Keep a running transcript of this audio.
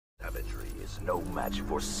is no match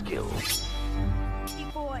for skill.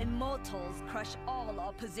 Before immortals crush all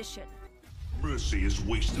opposition. Mercy is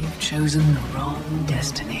wasted. You've chosen the wrong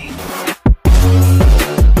destiny.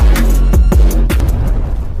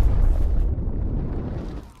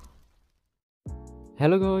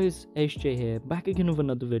 Hello guys, HJ here, back again with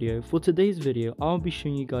another video. For today's video, I'll be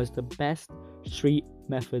showing you guys the best street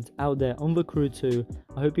methods out there on the Crew 2.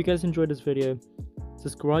 I hope you guys enjoyed this video.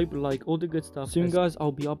 Subscribe, like, all the good stuff. Soon guys,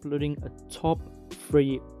 I'll be uploading a top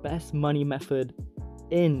 3 best money method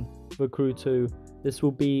in the Crew 2. This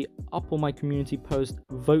will be up on my community post.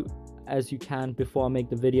 Vote as you can before I make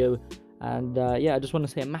the video. And yeah, I just want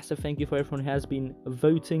to say a massive thank you for everyone who has been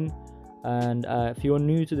voting. And if you're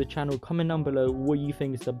new to the channel, comment down below what you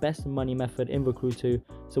think is the best money method in the Crew 2,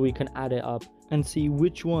 so we can add it up and see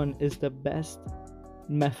which one is the best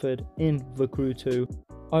method in the Crew 2.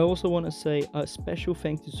 I also want to say a special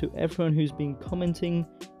thank you to everyone who's been commenting,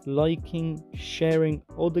 liking, sharing,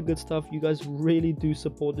 all the good stuff. You guys really do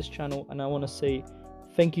support this channel, and I want to say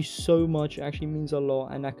thank you so much. It actually means a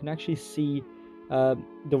lot, and I can actually see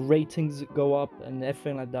the ratings go up and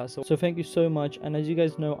everything like that. So thank you so much. And as you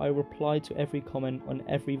guys know, I reply to every comment on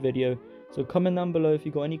every video, so comment down below if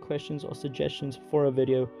you got any questions or suggestions for a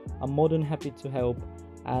video. I'm more than happy to help.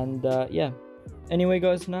 And yeah, anyway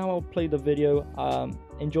guys, now I'll play the video.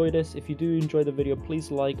 Enjoy this. If you do enjoy the video,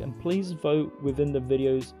 please like and please vote within the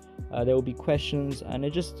videos. There will be questions, and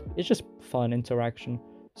it's just fun interaction.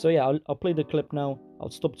 So yeah, I'll play the clip now.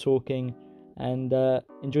 I'll stop talking and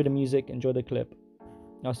enjoy the music, enjoy the clip.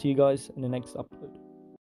 I'll see you guys in the next upload.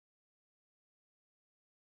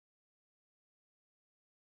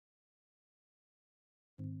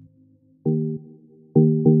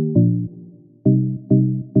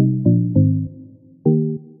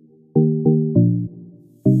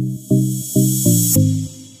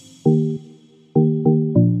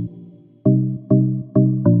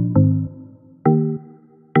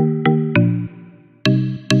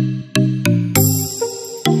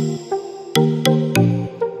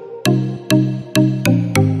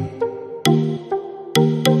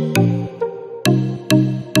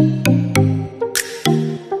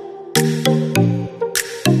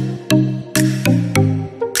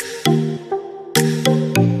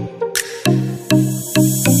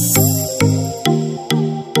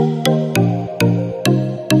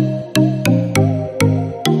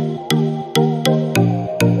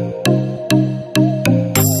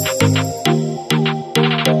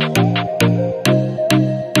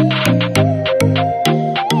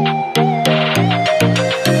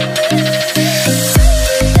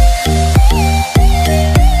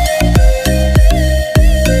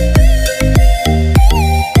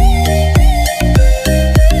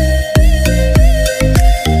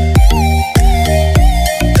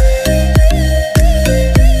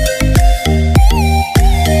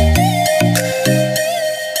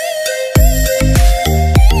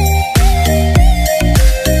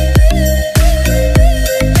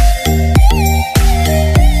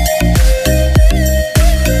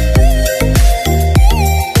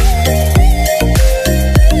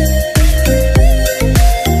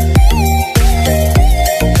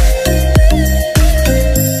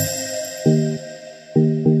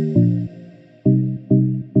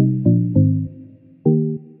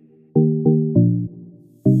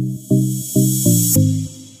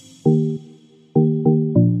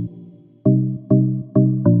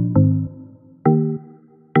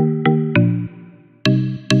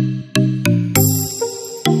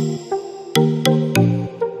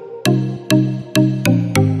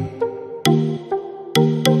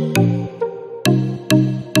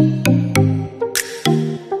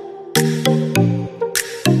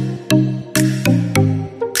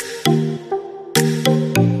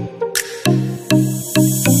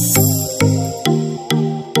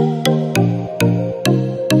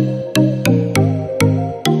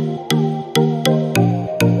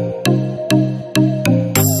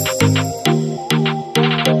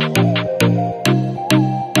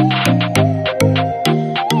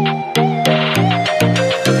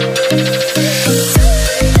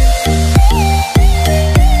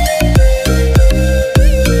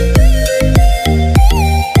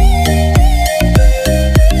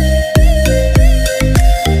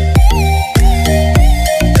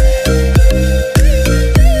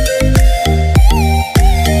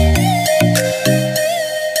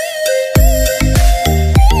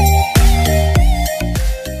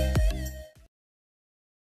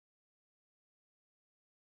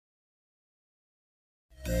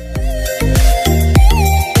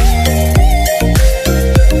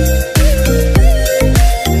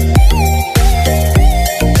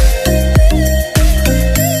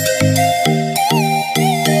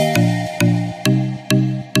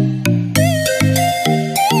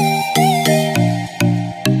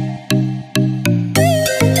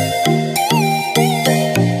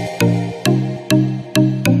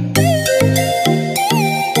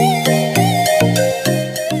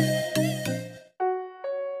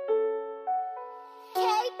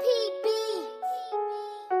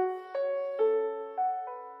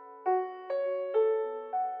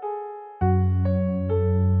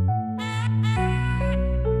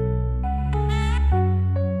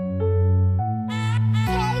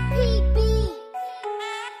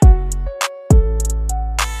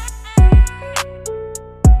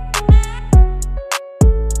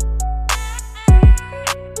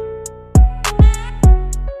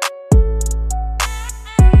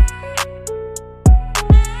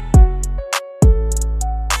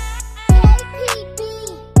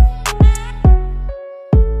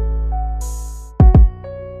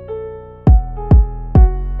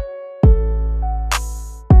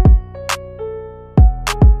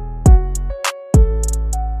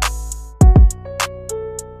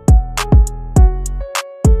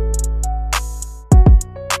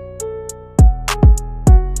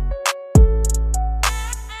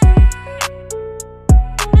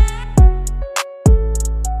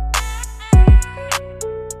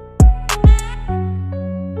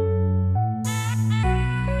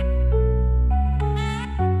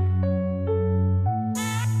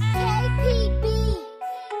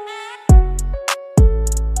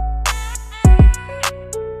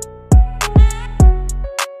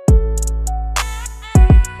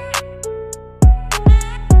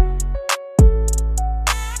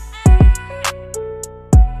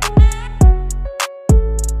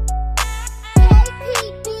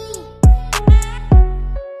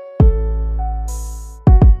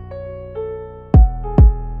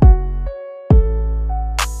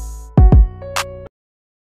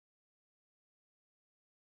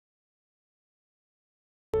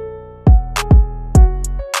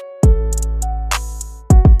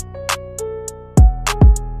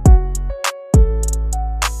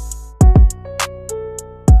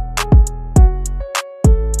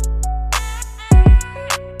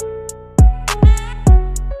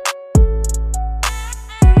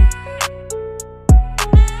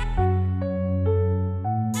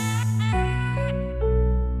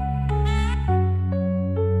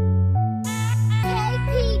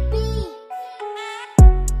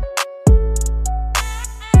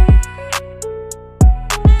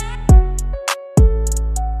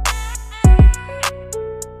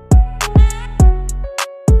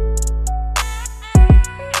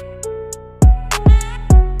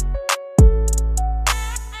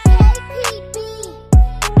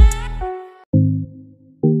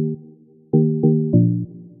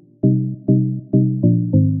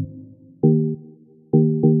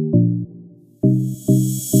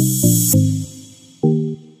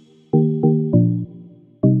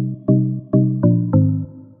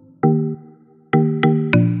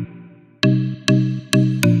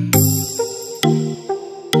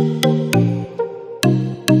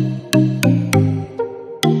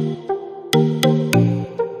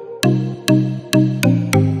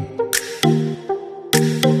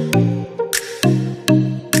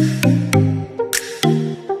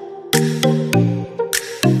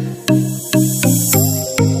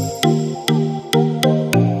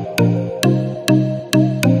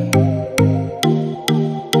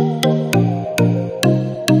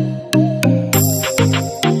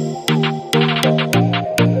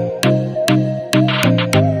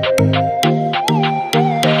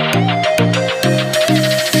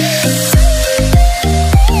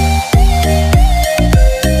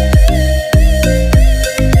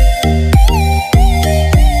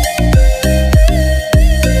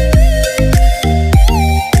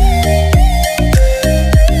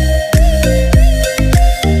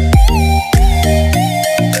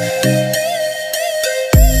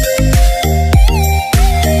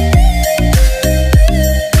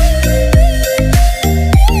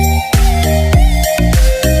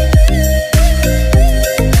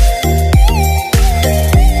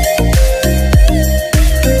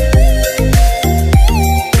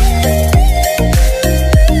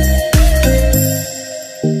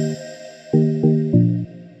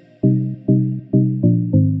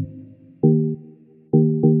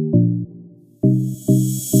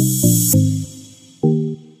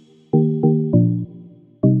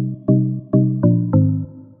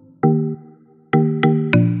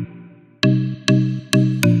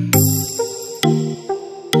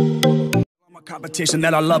 Competition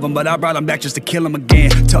that I love them, but I brought them back just to kill them again.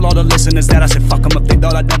 Tell all the listeners that I said fuck them if they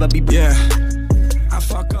thought I'd never be. Yeah, I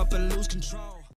fuck up and lose control.